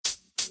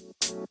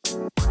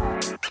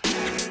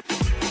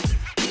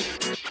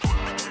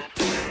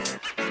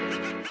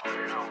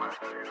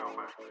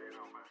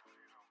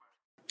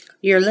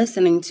You're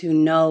listening to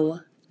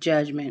No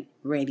Judgment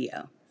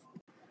Radio.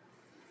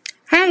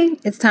 Hey,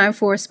 it's time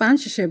for a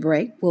sponsorship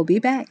break. We'll be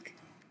back.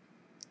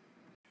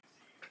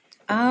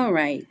 All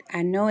right.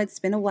 I know it's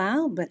been a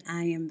while, but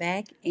I am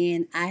back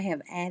and I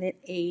have added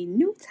a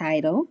new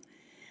title,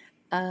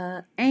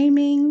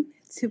 Aiming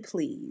to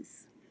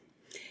Please.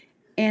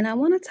 And I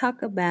want to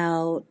talk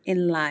about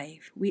in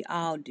life, we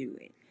all do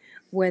it,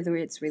 whether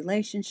it's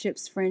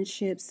relationships,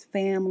 friendships,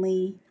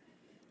 family,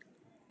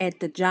 at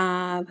the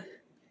job,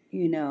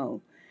 you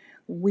know,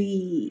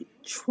 we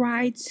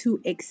try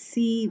to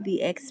exceed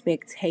the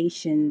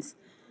expectations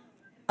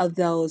of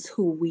those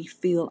who we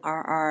feel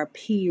are our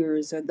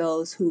peers or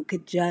those who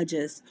could judge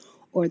us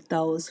or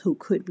those who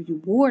could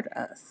reward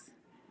us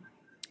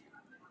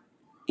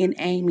in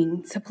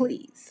aiming to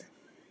please.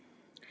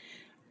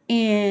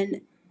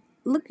 And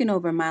looking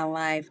over my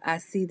life, I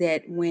see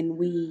that when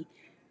we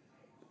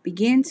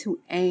begin to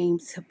aim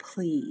to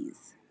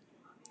please,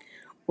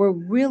 we're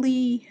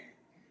really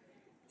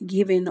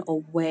giving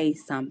away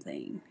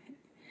something,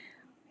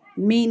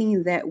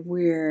 meaning that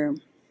we're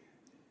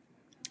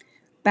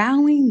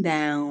bowing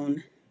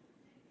down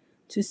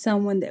to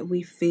someone that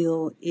we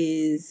feel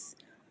is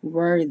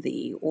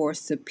worthy or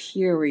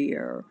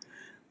superior,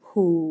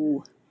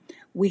 who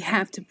we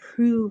have to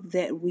prove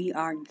that we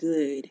are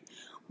good.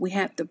 We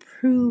have to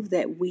prove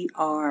that we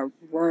are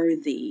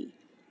worthy.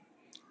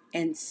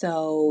 And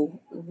so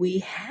we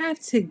have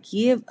to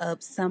give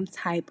up some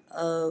type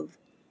of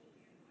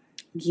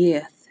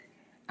gift.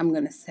 I'm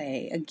going to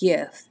say a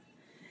gift.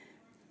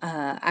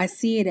 I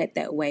see it at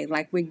that way.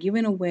 Like we're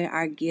giving away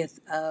our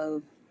gift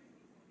of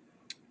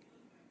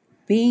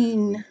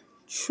being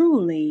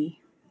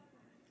truly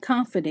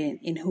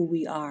confident in who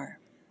we are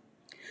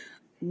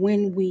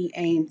when we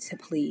aim to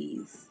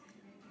please.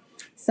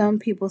 Some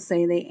people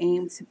say they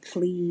aim to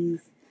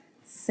please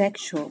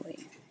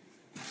sexually.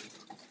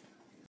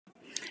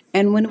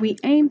 And when we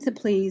aim to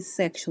please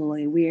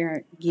sexually,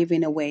 we're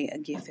giving away a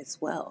gift as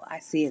well. I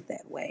see it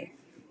that way.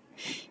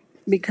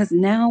 Because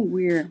now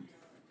we're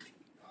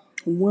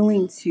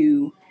willing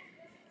to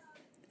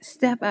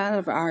step out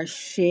of our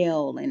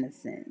shell, in a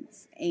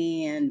sense,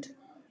 and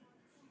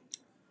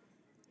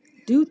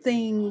do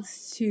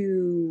things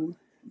to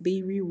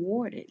be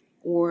rewarded,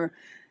 or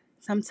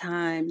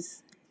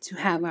sometimes to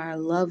have our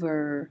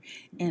lover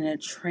in a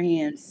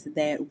trance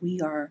that we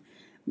are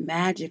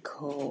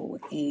magical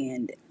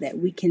and that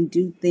we can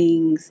do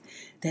things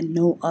that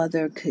no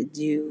other could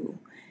do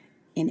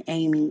in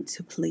aiming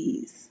to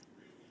please.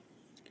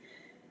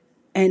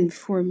 And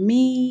for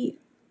me,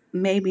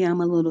 maybe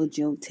I'm a little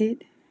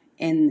jilted.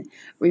 And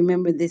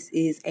remember, this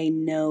is a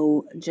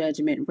no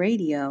judgment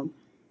radio.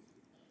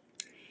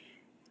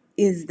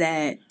 Is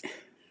that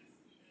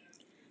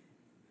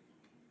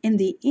in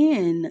the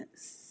end,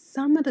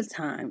 some of the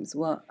times,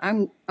 well,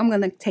 I'm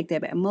gonna take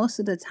that back. Most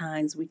of the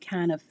times, we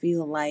kind of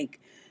feel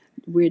like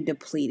we're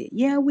depleted.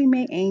 Yeah, we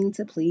may aim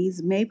to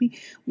please. Maybe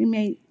we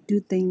may do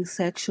things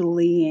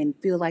sexually and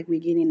feel like we're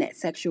getting that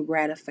sexual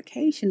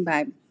gratification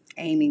by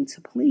aiming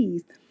to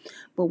please.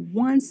 But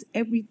once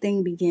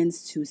everything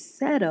begins to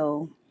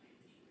settle,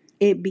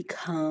 it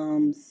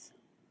becomes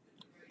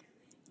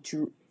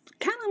kind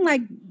of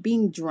like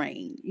being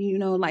drained.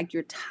 Like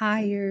you're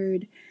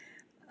tired,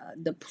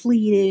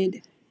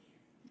 depleted.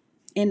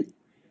 And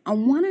I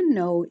want to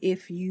know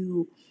if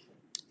you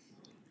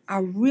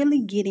are really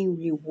getting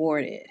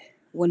rewarded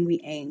when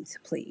we aim to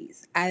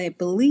please. I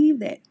believe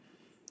that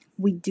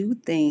we do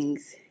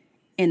things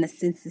in a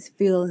sense that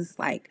feels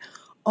like,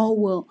 oh,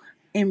 well,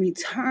 in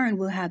return,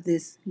 we'll have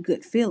this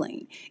good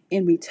feeling.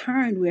 In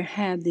return, we'll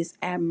have this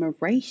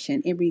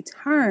admiration. In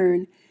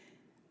return,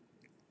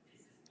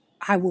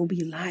 I will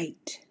be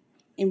liked.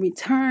 In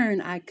return,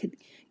 I could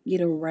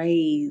get a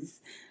raise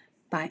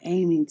by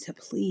aiming to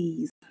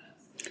please.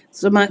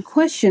 So my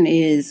question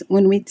is,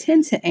 when we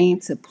tend to aim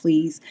to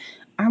please,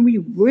 are we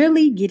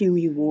really getting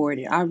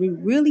rewarded? Are we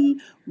really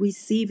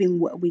receiving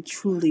what we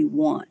truly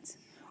want?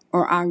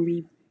 Or are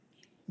we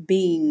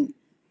being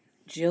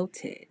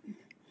jilted?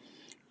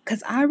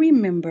 Because I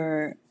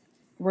remember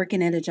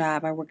working at a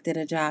job. I worked at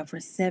a job for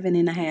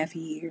 7.5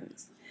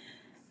 years.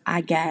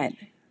 I got,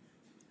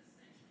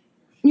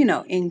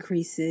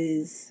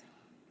 increases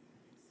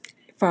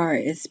as far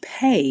as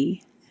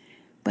pay,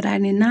 but I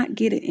did not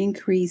get an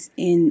increase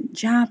in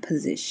job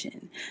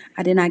position.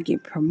 I did not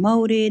get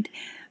promoted.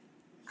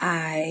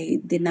 I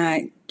did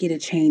not get a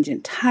change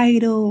in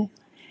title.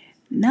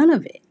 None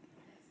of it.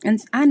 And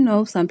I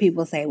know some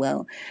people say,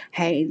 well,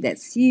 hey,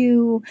 that's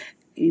you.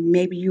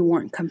 Maybe you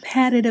weren't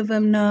competitive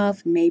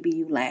enough. Maybe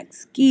you lack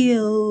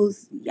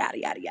skills, yada,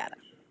 yada, yada.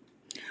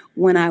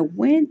 When I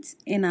went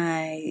and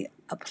I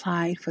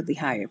applied for the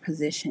higher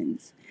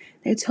positions,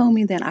 they told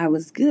me that I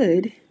was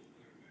good,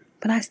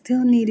 but I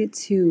still needed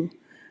to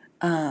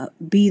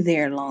be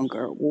there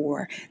longer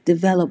or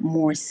develop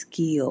more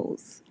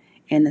skills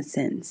in a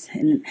sense.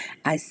 And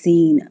I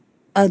seen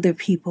other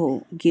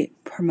people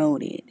get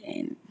promoted,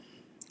 and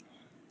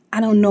I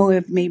don't know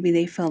if maybe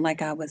they felt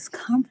like I was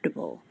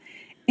comfortable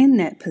in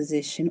that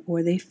position,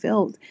 or they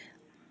felt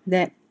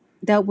that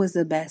that was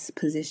the best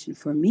position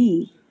for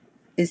me,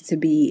 is to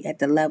be at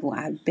the level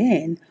I've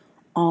been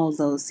all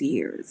those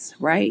years,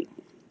 right?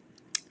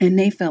 And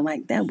they felt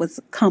like that was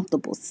a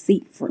comfortable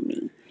seat for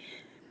me.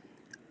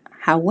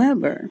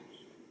 However,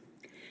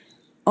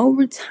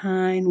 over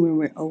time, when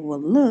we're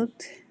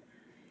overlooked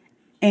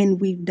and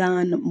we've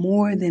done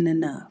more than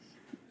enough,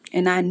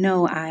 and I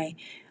know I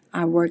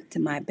worked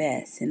my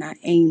best and I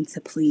aimed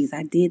to please.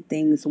 I did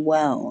things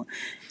well.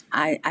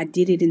 I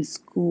did it in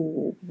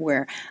school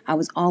where I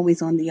was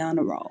always on the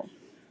honor roll.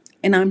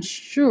 And I'm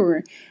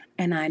sure,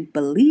 and I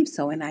believe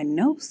so, and I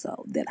know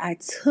so, that I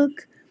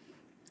took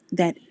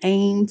that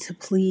aim to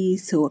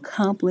please, to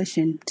accomplish,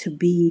 and to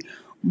be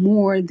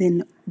more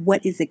than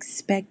what is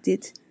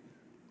expected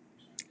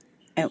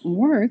at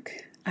work.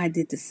 I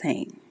did the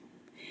same.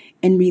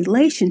 In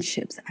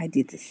relationships, I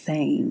did the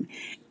same.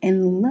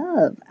 In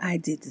love, I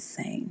did the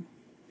same.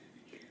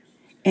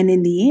 And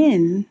in the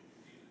end,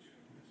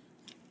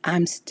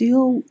 I'm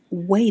still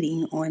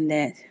waiting on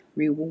that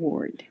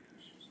reward,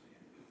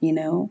 you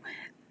know,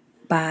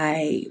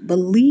 by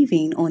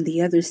believing on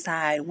the other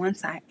side.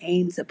 Once I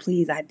aimed to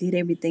please, I did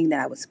everything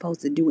that I was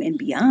supposed to do and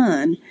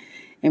beyond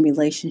in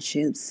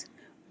relationships,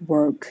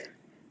 work,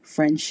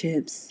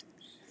 friendships,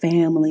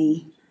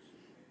 family.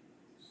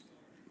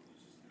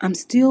 I'm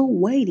still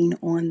waiting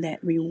on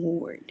that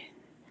reward.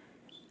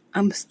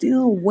 I'm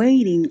still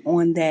waiting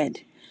on that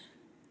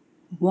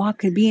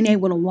walking, being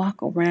able to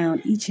walk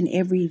around each and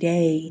every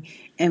day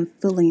and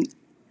feeling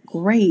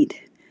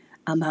great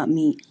about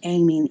me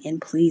aiming and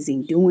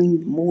pleasing,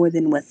 doing more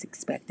than what's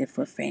expected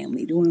for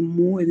family, doing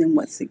more than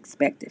what's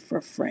expected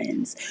for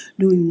friends,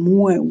 doing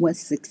more than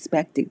what's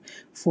expected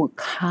for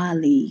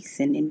colleagues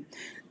and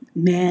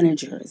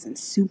managers and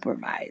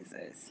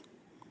supervisors,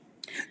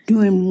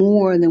 doing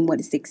more than what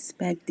is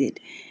expected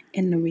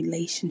in the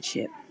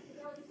relationship.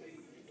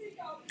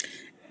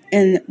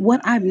 And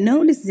what I've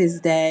noticed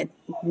is that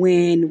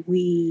when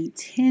we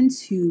tend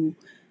to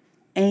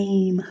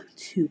aim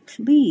to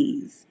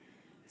please,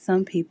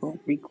 some people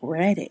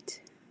regret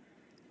it.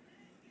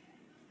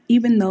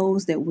 Even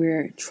those that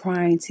we're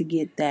trying to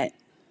get that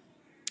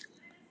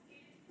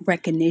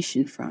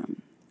recognition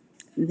from,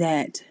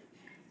 that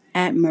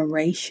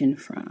admiration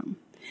from,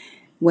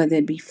 whether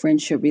it be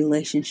friendship,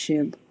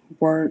 relationship,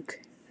 work,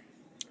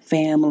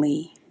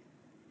 family,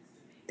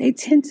 they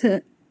tend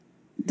to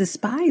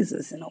despise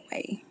us in a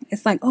way.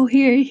 It's like, oh,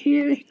 here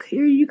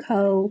you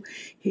go.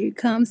 Here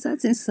comes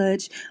such and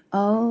such.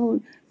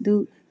 Oh,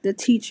 the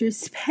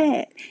teacher's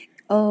pet.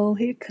 Oh,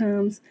 here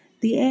comes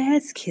the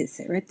ass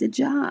kisser at the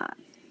job.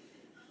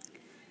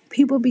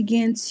 People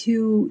begin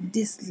to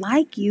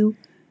dislike you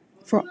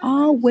for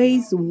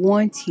always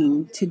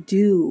wanting to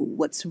do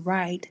what's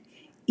right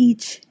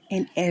each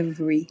and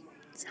every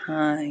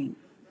time.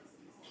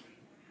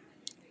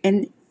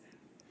 And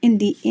in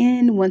the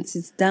end, once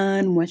it's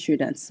done, once you're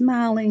done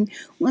smiling,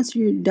 once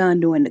you're done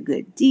doing the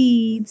good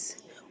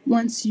deeds,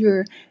 once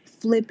you're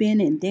flipping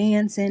and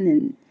dancing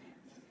and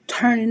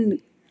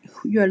turning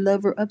your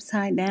lover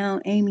upside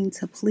down, aiming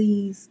to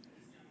please,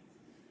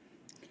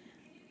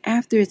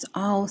 after it's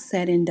all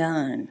said and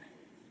done,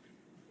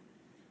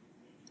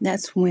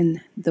 that's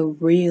when the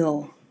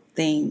real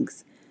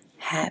things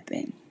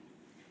happen.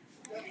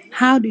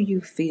 How do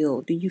you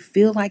feel? Do you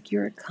feel like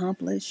you're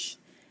accomplished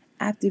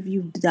after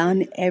you've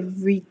done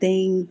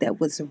everything that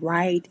was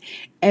right,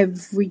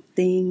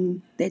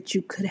 everything that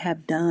you could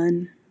have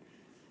done?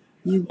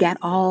 You got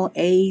all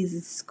A's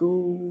at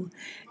school.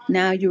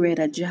 Now you're at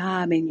a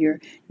job and you're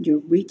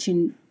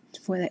reaching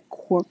for that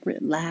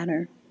corporate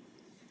ladder.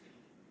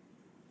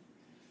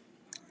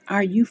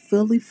 Are you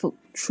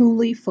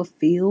truly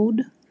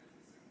fulfilled,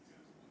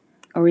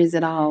 or is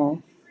it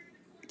all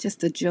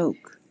just a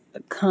joke,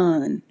 a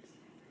con,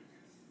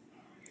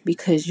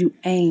 because you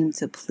aim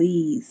to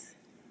please?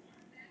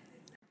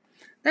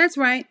 That's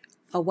right.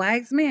 A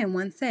wise man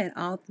once said,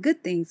 all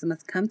good things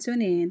must come to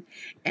an end.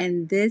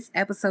 And this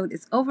episode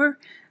is over,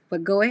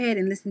 but go ahead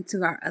and listen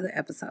to our other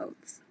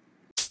episodes.